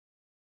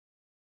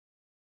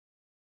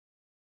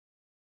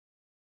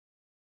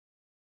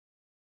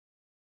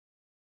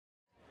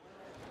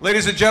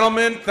Ladies and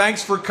gentlemen,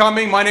 thanks for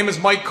coming. My name is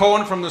Mike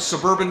Cohen from the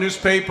Suburban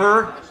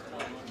Newspaper.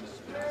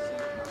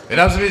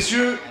 Mesdames et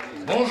messieurs,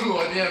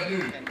 bonjour et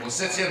bienvenue au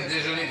 7e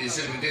déjeuner des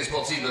célébrités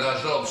sportives de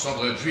l'âge d'or du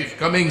centre juif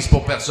Cummings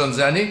pour personnes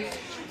âgées.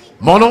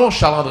 Mon nom,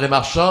 Charles-André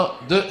Marchand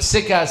de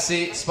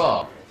CKC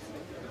Sport.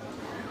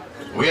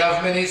 We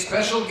have many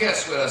special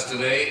guests with us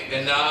today,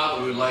 and now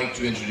we would like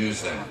to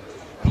introduce them.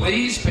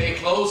 Please pay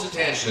close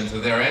attention to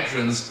their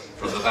entrance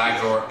from the back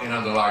door and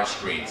on the large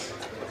screens.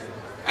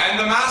 And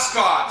the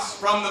mascots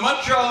from the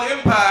Montreal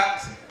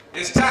Impact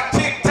is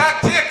Tactic.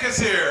 Tactic is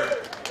here.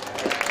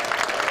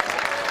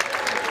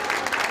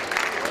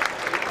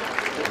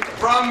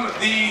 From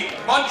the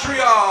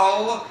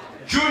Montreal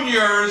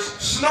Juniors,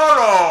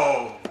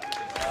 Snorro.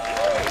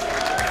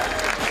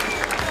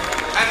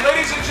 And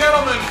ladies and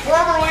gentlemen,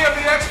 formerly of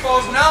the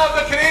Expos, now of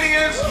the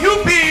Canadiens,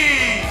 UP.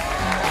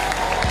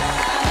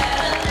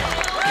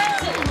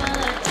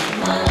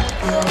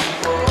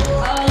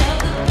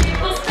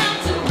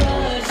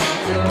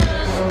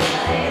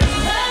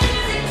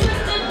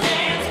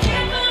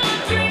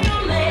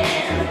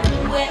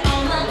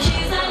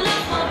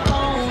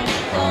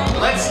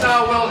 Let's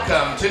now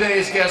welcome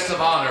today's guest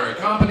of honor,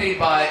 accompanied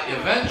by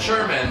event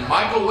chairman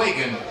Michael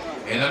Wagan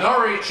and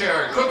honorary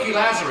chair Cookie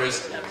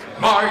Lazarus,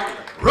 Mark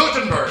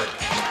Rutenberg.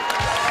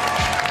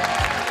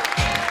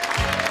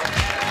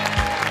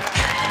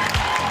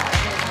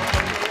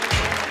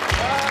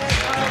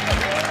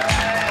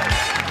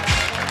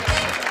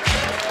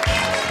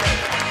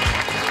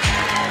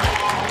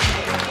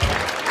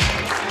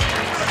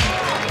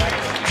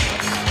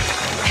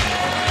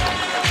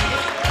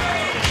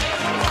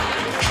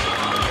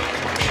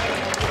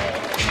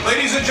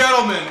 Ladies and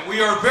gentlemen,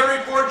 we are very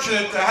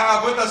fortunate to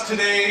have with us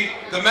today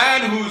the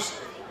man whose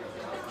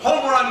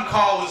home run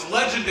call is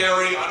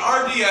legendary on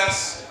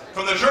RDS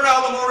from the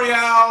Journal de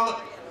Montréal,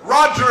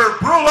 Roger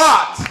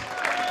Brulotte.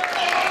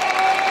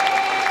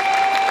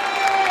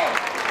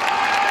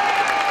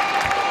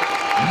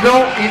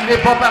 Non, il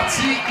n'est pas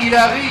parti, il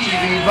arrive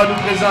et il va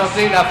nous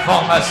présenter la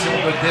formation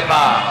de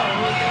départ.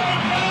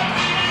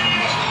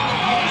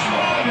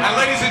 And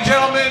ladies and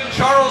gentlemen,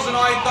 Charles and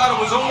I thought it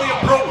was only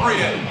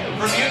appropriate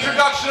for the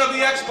introduction of the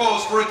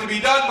Expos for it to be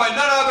done by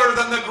none other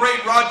than the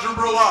great Roger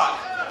Brulotte.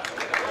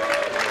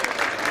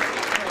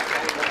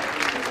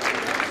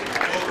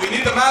 We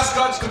need the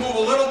mascots to move a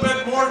little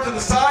bit more to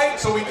the side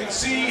so we can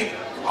see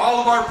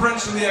all of our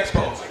friends from the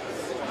Expos.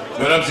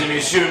 Mesdames et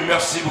messieurs,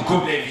 merci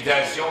beaucoup de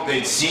l'invitation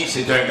d'être ici.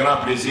 C'est un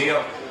grand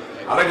plaisir.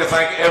 I'd like to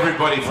thank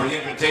everybody for the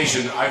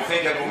invitation. I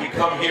think that when we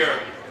come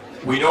here,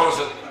 we notice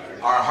that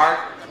our heart,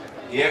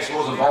 the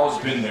Expos have always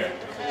been there.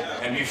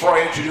 And before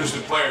I introduce the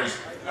players,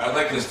 I'd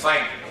like to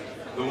thank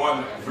the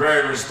one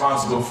very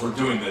responsible for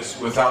doing this,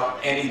 without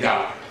any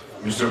doubt,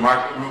 Mr.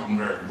 Mark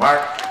Rutenberg.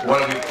 Mark,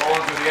 one of the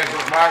owners of the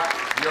Expos. Mark,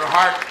 your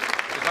heart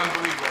is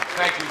unbelievable.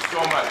 Thank you so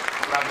much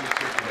for having us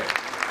here today.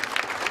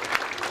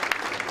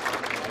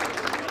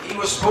 He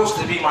was supposed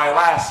to be my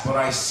last, but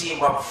I see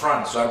him up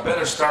front, so I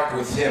better start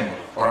with him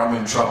or I'm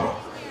in trouble.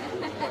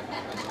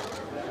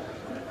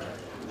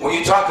 When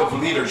you talk of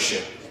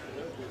leadership,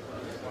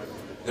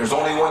 there's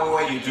only one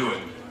way you do it,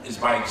 is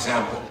by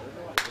example.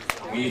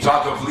 When you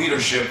talk of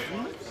leadership,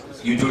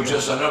 you do it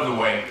just another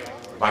way,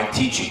 by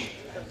teaching.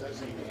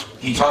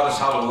 He taught us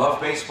how to love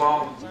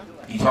baseball.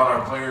 He taught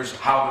our players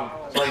how to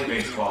play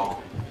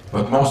baseball.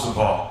 But most of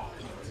all,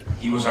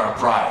 he was our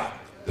pride,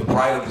 the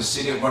pride of the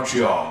city of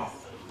Montreal.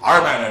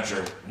 Our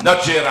manager,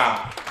 notre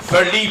gérant,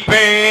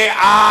 Felipe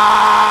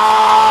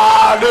Alou.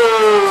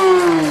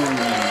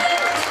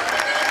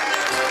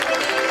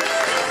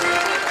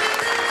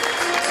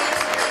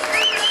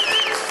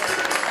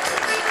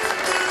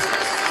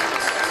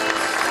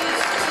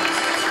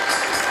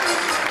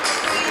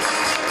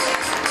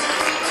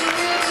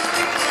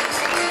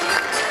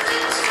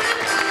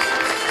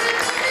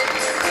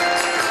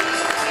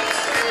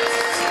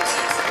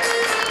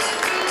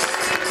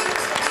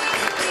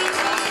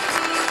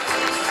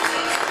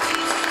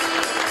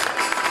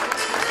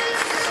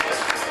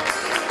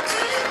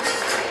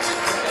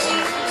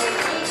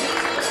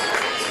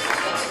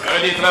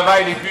 Un des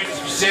travails les plus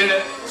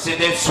difficiles, c'est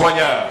d'être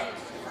soigneur.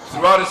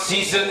 Throughout a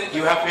season,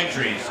 you have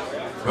injuries.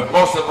 But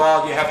most of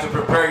all, you have to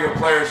prepare your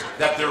players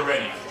that they're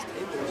ready.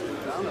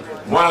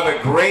 One of the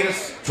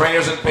greatest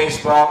trainers in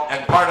baseball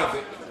and part of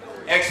the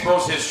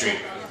Expos history.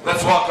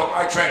 Let's welcome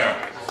our trainer,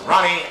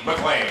 Ronnie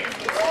McLean.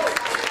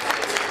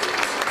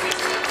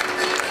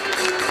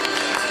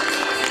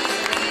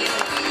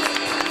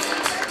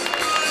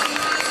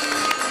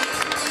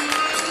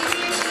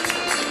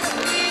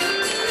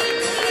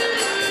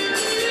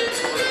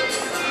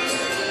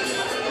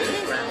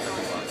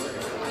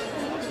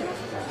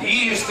 The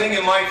easiest thing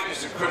in life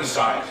is to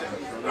criticize.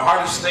 The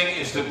hardest thing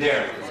is to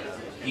dare.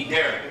 He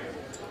dared.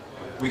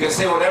 We can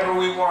say whatever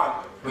we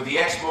want, but the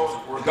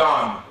Expos were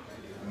gone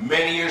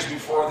many years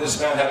before this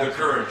man had the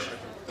courage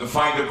to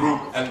find a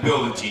group and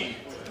build a team.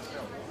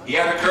 He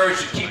had the courage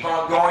to keep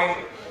on going.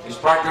 His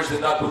partners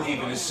did not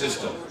believe in his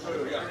system.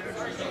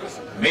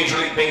 Major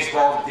League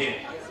Baseball did.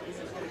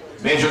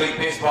 Major League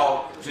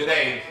Baseball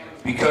today,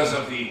 because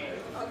of the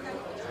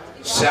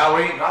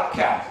salary, not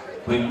cap,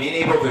 but being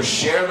able to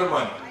share the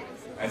money.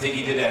 I think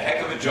he did a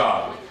heck of a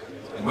job.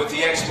 And with the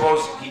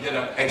Expos, he did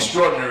an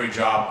extraordinary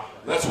job.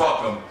 Let's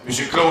welcome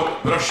Mr.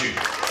 Claude Brochu.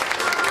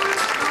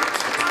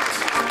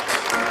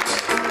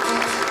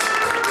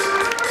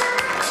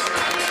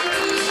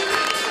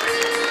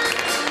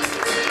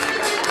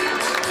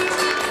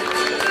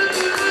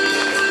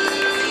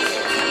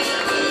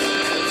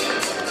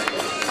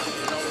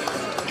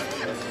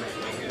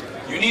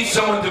 You need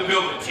someone to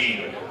build a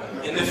team.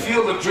 In the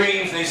field of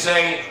dreams, they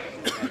say,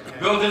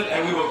 build it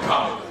and we will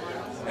come.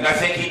 And I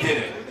think he did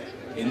it.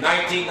 In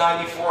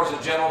 1994, as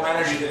a general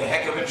manager, he did a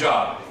heck of a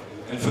job.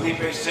 And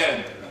Felipe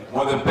said,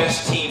 one of the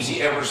best teams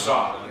he ever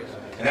saw.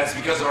 And that's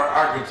because of our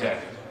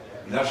architect.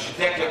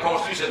 L'architecte qui a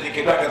construit cette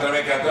équipe-là en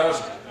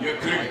 1994, il a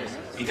cru.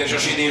 Il était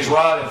chercher des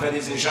joueurs, il a fait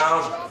des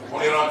échanges, on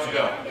est rendu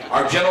là.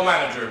 Our general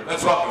manager,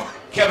 let's welcome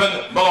Kevin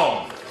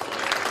Malone.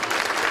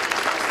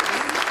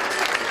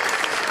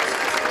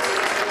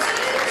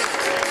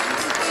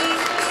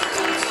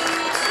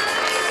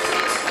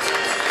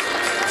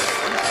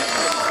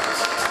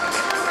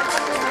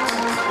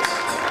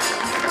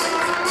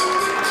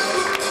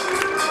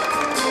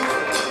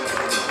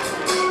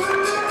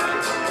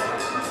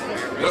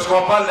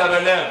 Lorsqu'on parle de la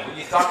relève, when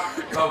you talk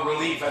about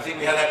relief, I think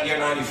we had that year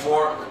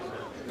 94,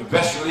 the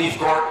best relief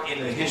corps in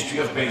the history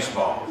of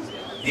baseball.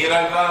 Des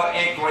releveurs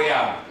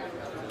incroyables.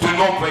 Tout le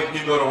monde peut être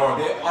numéro 1.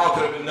 They all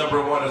could have been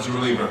number 1 as a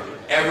reliever.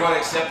 Everyone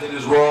accepted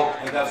his role,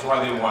 and that's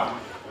why they won.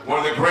 One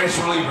of the greatest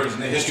relievers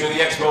in the history of the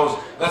Expos.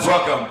 Let's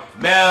welcome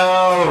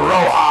Mel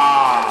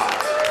Rojas.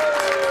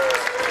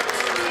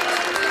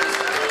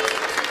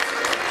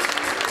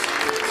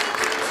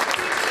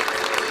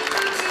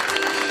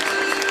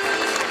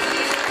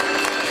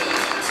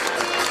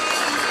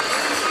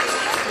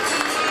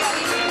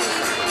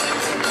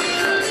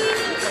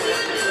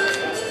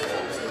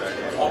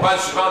 On parle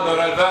souvent de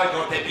releveurs qui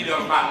ont établi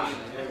leur marque.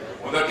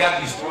 On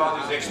regarde l'histoire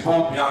des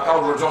Expos, puis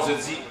encore aujourd'hui on se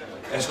dit,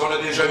 est-ce qu'on a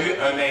déjà eu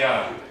un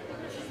meilleur?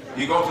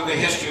 You go through the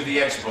history of the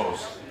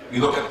Expos.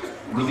 You look at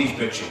relief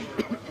pitching.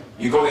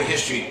 You go to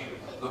history,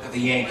 look at the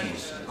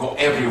Yankees. Go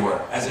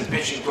everywhere. As a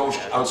pitching coach,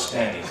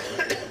 outstanding.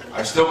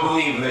 I still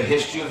believe in the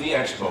history of the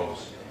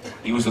Expos.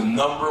 He was the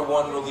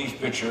 #1 relief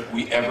pitcher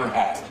we ever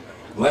had.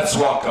 Let's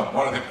welcome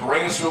one of the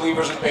greatest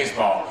relievers in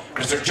baseball,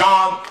 Mr.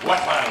 John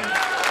Wetland.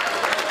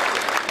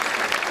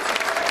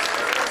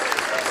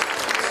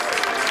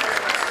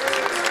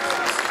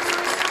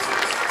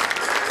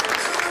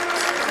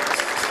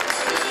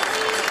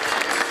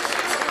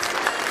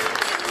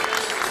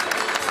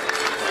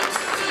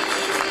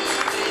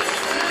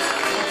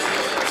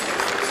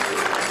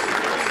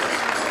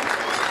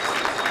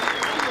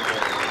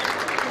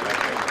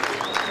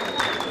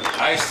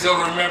 I still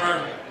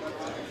remember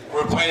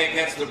we're playing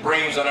against the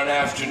Braves on an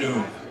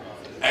afternoon.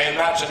 Un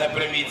match en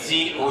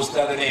après-midi au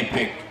Stade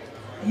Olympique.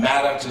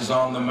 Maddox is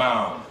on the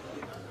mound.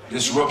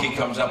 This rookie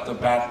comes up the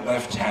bat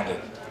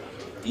left-handed.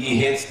 He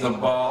hits the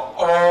ball.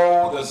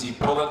 Oh, does he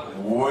pull it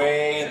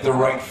way into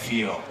right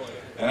field.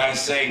 And I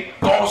say,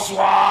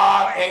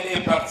 bonsoir, elle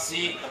est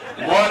partie.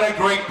 What a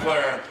great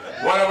player.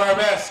 One of our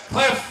best,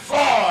 Cliff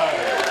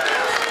Floyd.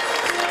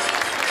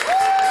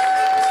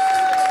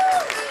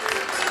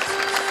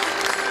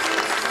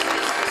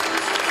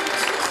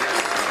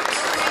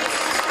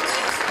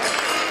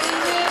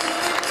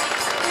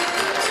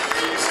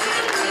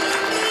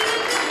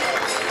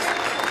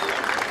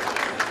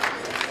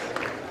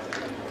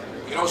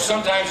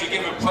 Sometimes you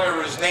give a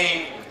player his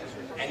name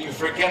and you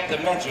forget to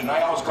mention.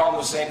 I always call him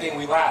the same thing,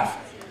 we laugh.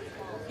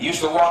 He used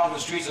to walk in the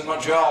streets of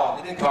Montreal.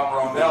 They didn't call him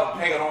Rondelle.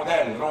 Hey,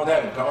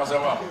 Rondelle, comment ça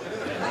va?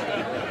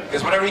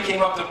 Because whenever he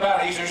came up to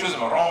bat, I used to introduce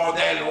him,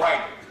 Rondelle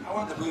White. I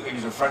wanted to believe he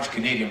was a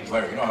French-Canadian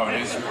player. You know how it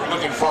is. We were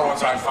looking for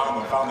once I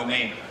found the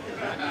name.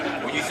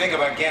 When you think of,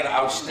 again, an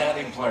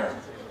outstanding player.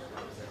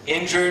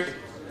 Injured,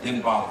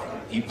 didn't bother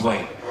him. He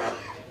played.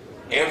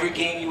 Every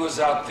game he was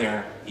out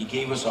there, he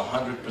gave us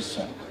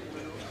 100%.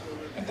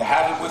 And to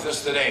have him with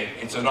us today,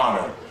 it's an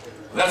honor.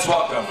 Let's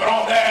welcome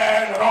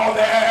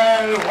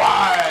Rondelle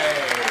White.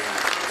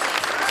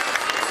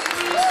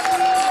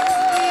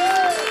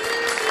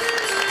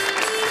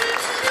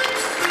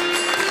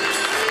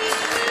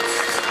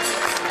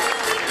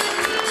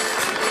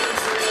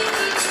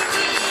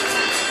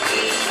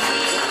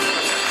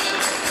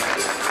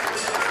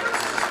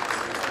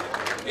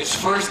 His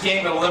first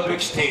game at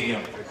Olympic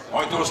Stadium.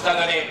 On est au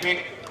Stade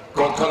Olympique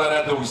contre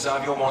Colorado. Il s'en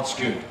vient au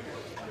Monticule.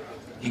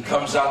 He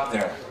comes out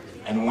there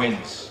and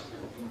wins.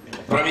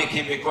 Premier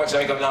Québécois qui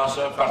s'est comme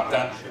lanceur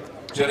partant.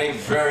 Today,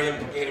 very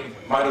implicated in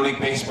minor league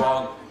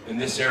baseball in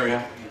this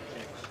area.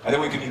 I think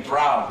we can be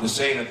proud to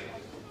say that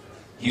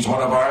he's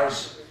one of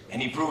ours,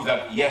 and he proved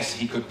that, yes,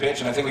 he could pitch.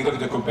 And I think we look at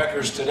the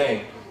Quebecers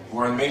today, who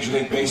are in Major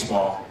League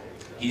Baseball,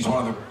 he's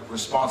one of the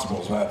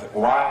responsibles.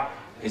 Why?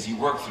 Because he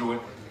worked through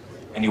it,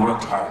 and he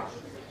worked hard.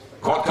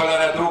 Contre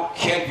Colorado,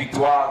 quelle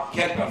victoire,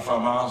 quelle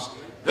performance.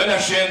 De la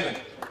Chine,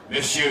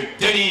 Monsieur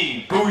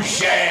Denis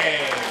Boucher.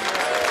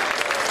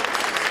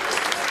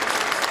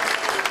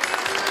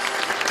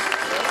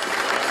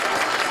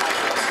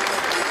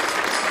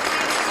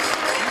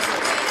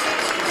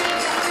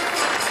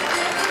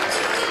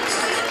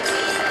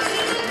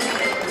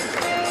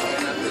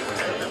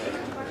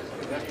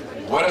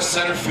 What a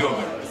center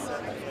fielder.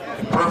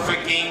 The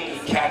perfect game,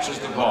 he catches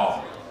the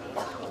ball.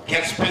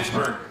 Against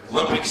Pittsburgh,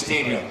 Olympic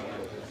Stadium.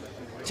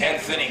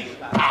 10th inning,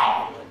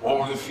 pow,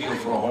 over the field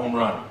for a home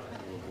run.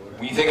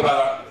 When you think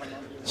about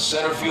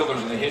center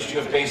fielders in the history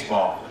of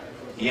baseball,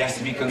 he has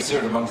to be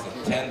considered amongst the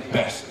 10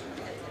 best.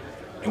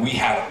 And we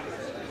have him.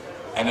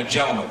 And a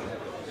gentleman.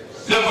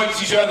 Le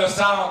voltigeur de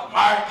centre,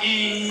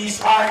 Marquis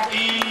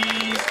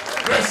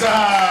Grissom!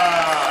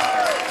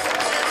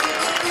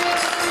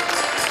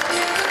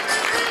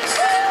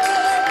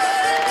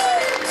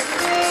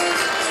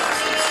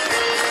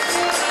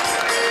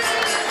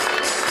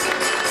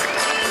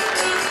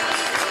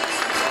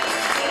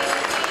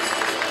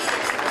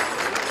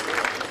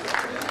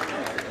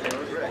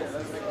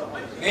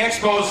 The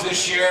Expos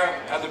this year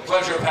had the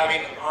pleasure of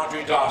having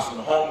Andre Dawson,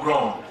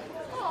 homegrown,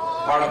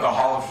 part of the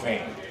Hall of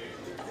Fame.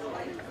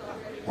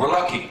 We're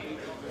lucky.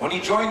 When he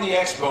joined the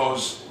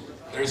Expos,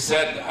 they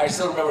said, I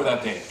still remember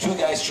that day, 2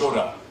 guys showed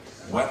up.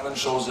 Wetland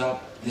shows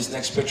up, this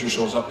next pitcher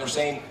shows up, and they're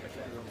saying,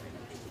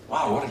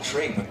 wow, what a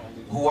trade, but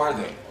who are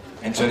they?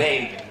 And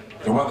today,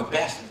 they're one of the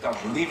best, without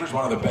relievers,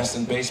 one of the best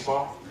in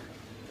baseball.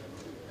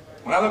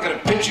 When I look at a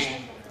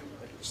pitching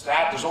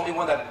stat, there's only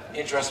one that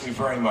interests me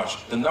very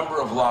much, the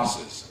number of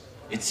losses.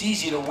 It's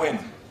easy to win,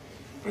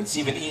 but it's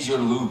even easier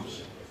to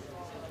lose.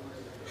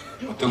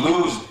 But to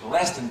lose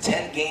less than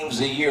 10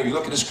 games a year, you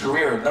look at his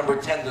career, number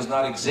 10 does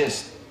not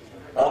exist.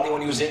 Only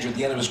when he was injured at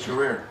the end of his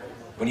career.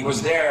 When he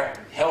was there,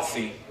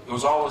 healthy, it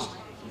was always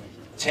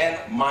 10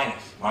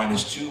 minus,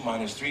 -2,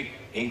 -3,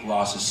 8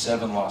 losses,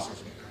 7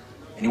 losses.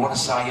 And he won a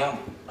Cy Young.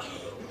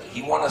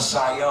 He won a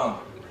Cy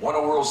Young, won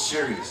a World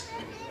Series.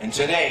 And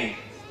today,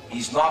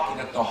 he's knocking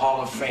at the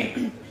Hall of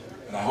Fame.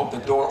 And I hope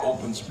the door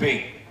opens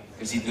big,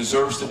 because he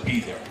deserves to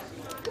be there.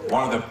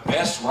 One of the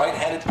best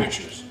right-handed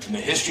pitchers in the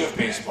history of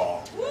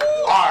baseball,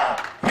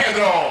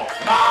 Pedro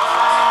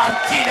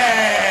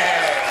Martinez!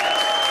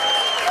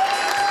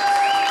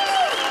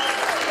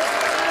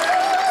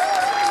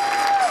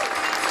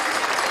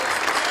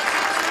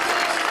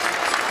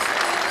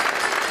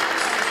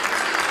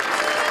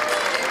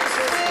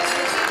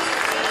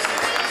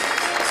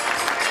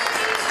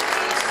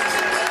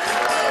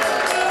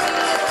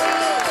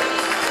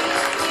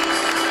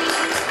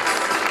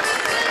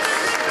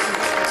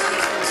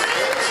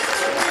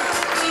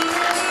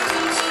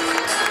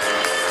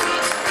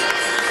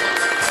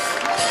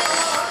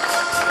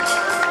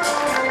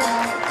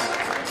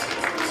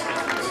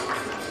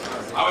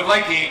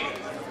 Like the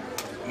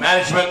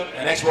management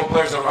and Expo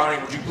players that are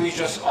honoring, would you please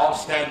just all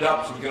stand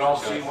up so we can all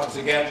see once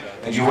again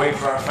as you wave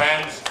for our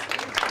fans?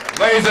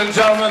 Ladies and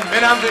gentlemen,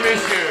 mesdames et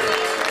messieurs,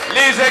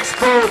 les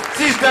Expos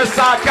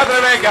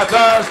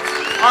 1994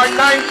 are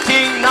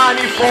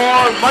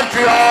 1994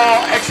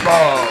 Montreal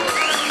Expos.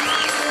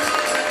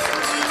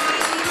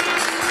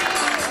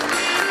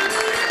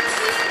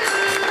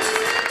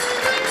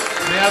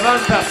 Mais avant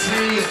de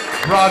partir,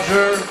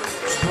 Roger,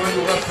 tu dois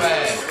nous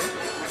refaire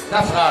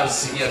ta phrase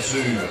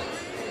signature.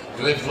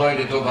 Griff Floyd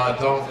est au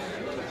bâton.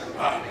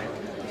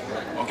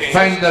 Okay.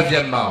 Fin de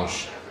 9e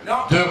manche.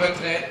 No. 2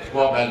 retraits,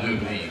 3 balles de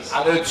brise.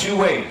 And there are 2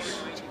 ways.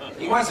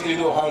 He wants to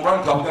do a home run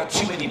because we got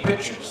too many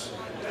pitchers.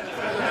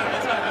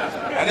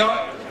 And you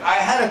know, I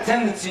had a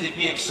tendency to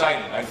be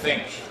excited, I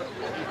think.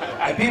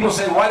 And people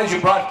say, why did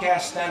you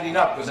broadcast standing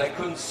up? Because I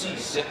couldn't see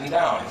sitting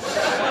down.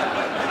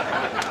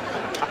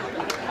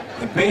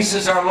 The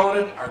bases are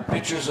loaded, our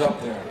pitchers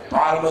up there.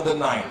 Bottom of the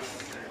 9th.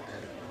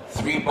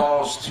 3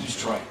 balls, 2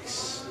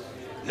 strikes.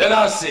 Le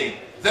lancer,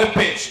 the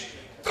pitch.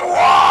 3e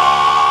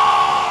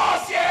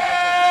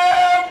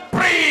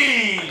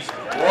prise.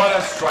 What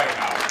a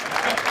strikeout.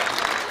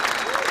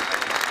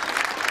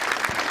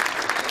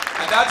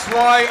 And that's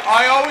why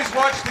I always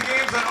watch the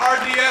games on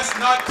RDS,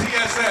 not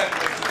TSN,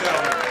 ladies and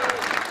gentlemen.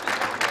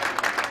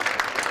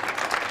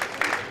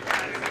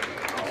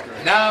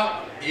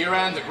 Now, he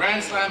ran the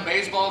Grand Slam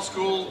Baseball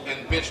School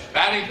and pitched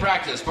batting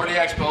practice for the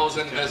Expos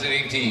and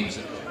visiting teams.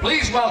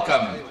 Please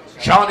welcome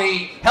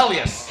Johnny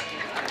Helias.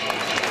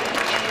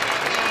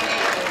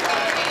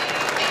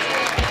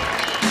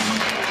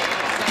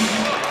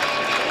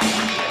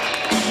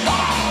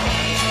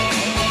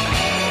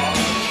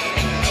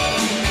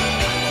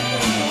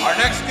 Our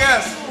next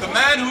guest, the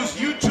man whose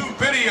YouTube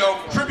video,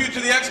 Tribute to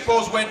the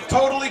Expos, went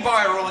totally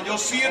viral, and you'll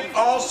see it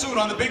all soon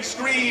on the big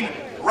screen,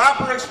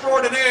 rapper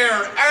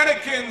extraordinaire,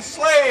 Anakin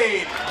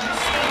Slade.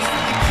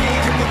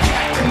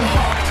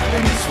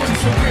 And this one's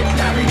for Rick,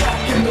 Larry,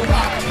 and The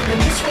Rock. And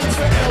this one's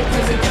for El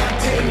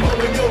Presidente,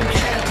 Mario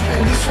Camp.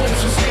 And this one's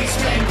for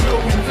Spaceman, Crow,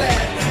 and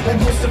Vlad. And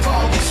most of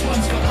all, this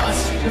one's for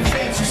us, the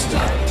fans who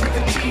stuck with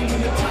the team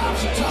when the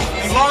times are tough.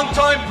 The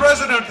longtime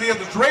president of the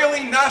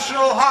Israeli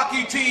national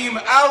hockey team,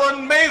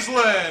 Alan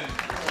Maislin.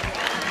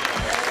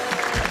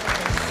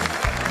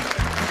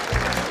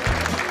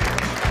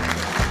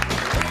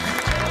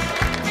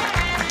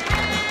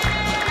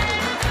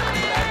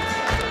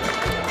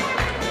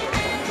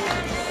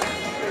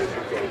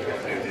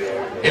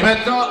 Et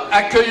maintenant,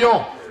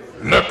 accueillons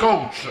le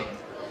coach,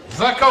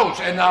 the coach,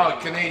 and now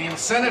Canadian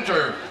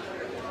Senator,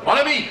 mon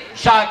ami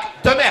Jacques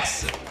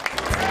Demers.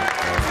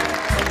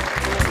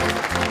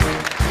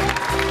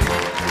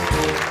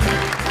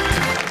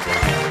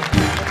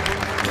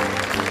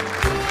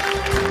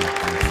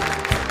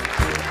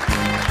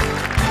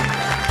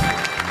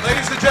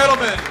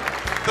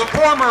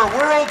 former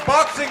World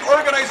Boxing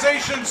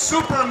Organization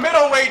Super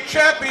Middleweight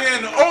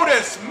Champion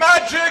Otis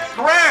Magic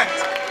Grant.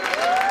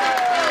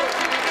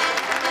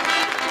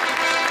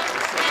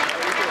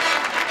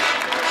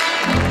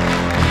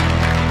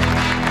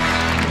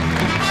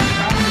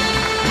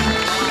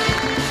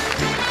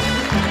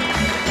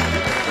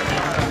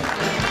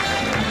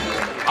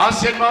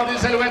 Anciennement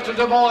des Alouettes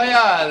de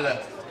Montréal,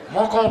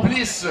 mon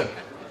complice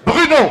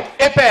Bruno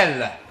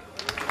Eppel.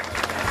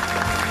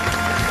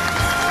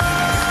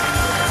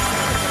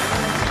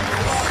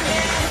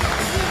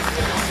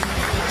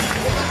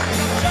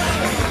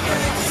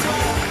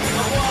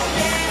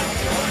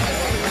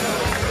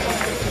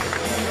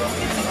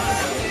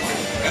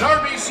 An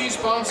RBC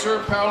sponsor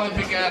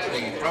Paralympic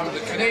athlete from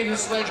the Canadian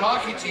Sledge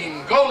Hockey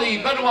Team,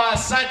 goalie Benoit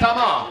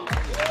Saint-Amand.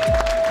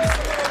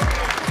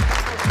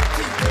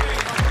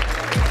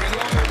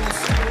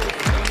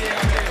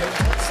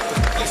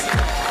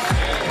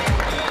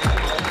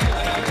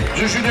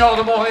 Du Junior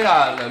de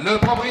Montréal, le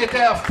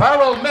propriétaire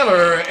Farrell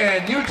Miller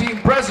and new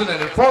team president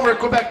and former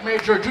Quebec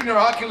Major Junior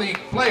Hockey League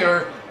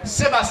player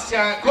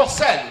Sébastien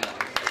Courcelle.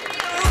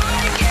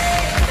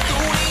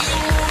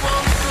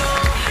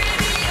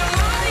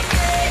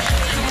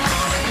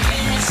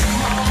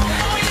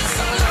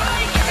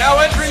 Now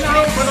entering the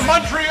room for the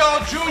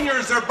Montreal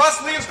Juniors, their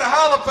bus leaves to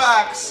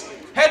Halifax.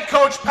 Head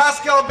coach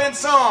Pascal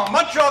Benson,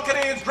 Montreal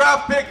Canadiens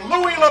draft pick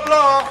Louis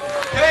LeBlanc,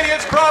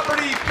 Canadiens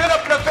property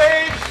Philippe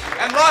Lefebvre,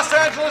 and Los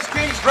Angeles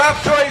Kings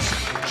draft choice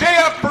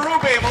J.F.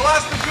 Berube. We'll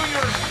ask the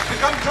juniors to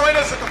come join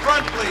us at the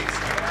front, please.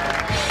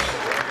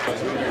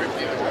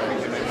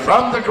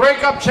 From the Grey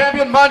Cup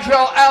champion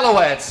Montreal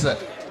Alouettes,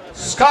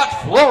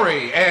 Scott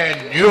Flory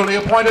and newly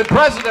appointed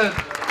president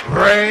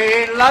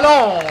Ray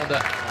Lalonde.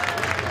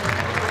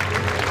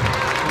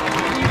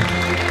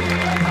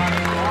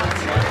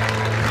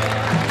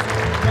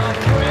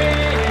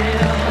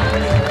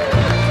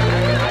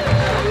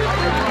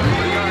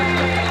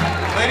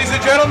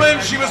 Gentlemen,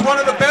 she was one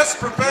of the best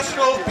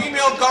professional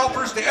female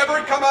golfers to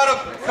ever come out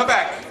of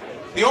Quebec.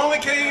 The only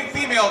Canadian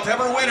female to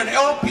ever win an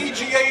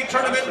LPGA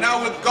tournament,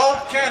 now with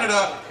Golf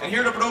Canada, and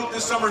here to promote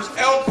this summer's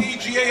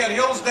LPGA at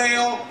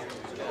Hillsdale,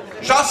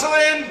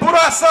 Jocelyn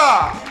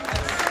Bourassa.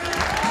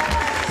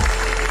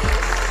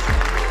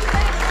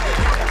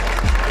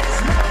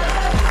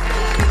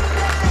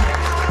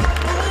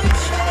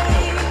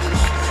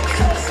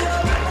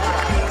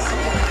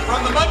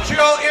 From the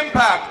Montreal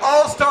Impact,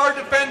 all-star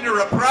defender,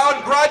 a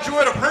proud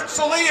graduate of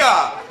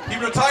Herzliya. He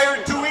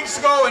retired 2 weeks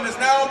ago and is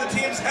now in the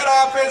team's head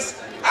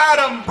office,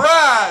 Adam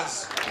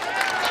Braz.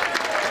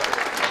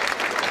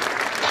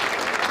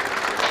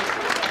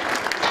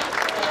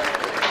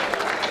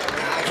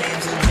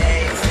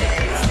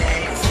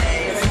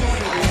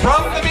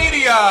 From the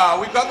media,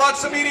 we've got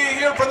lots of media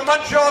here from the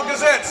Montreal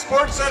Gazette,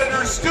 sports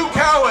editor Stu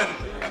Cowan,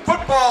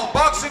 football,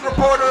 boxing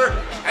reporter,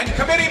 and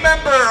committee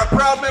member, a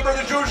proud member of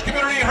the Jewish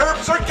community, Herb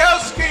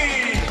Zurkowski.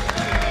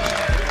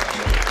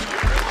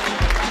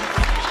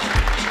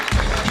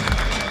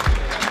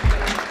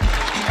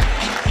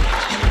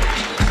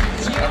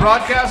 A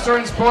broadcaster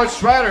and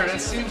sports writer that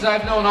seems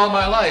I've known all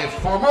my life.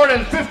 For more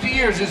than 50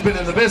 years he's been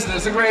in the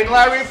business, the great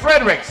Larry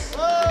Fredericks.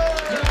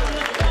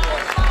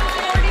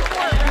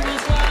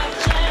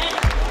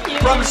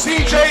 From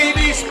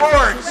CJED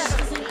Sports,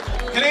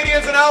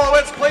 Canadiens and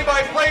Alouettes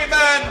play-by-play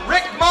man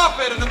Rick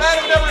Moffat and the man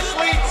who never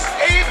sleeps,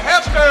 Abe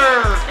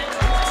Hefner.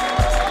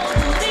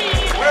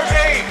 Where's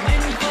Abe?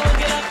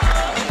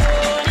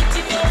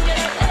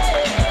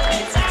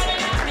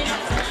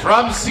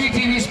 From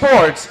CTV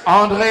Sports,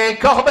 André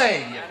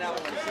Corbeil.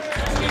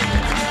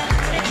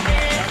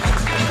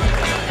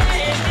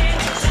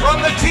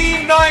 From the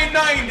Team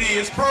 990,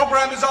 his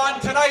program is on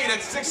tonight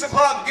at 6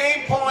 o'clock,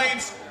 Game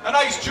Points. A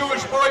nice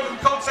Jewish boy from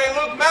Côte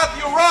Saint-Luc,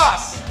 Matthew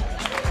Ross.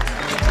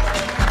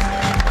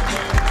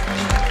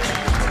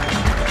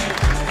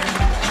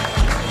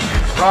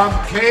 From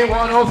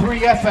K103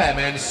 FM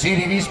and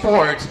CTV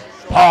Sports,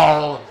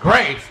 Paul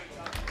Grafe.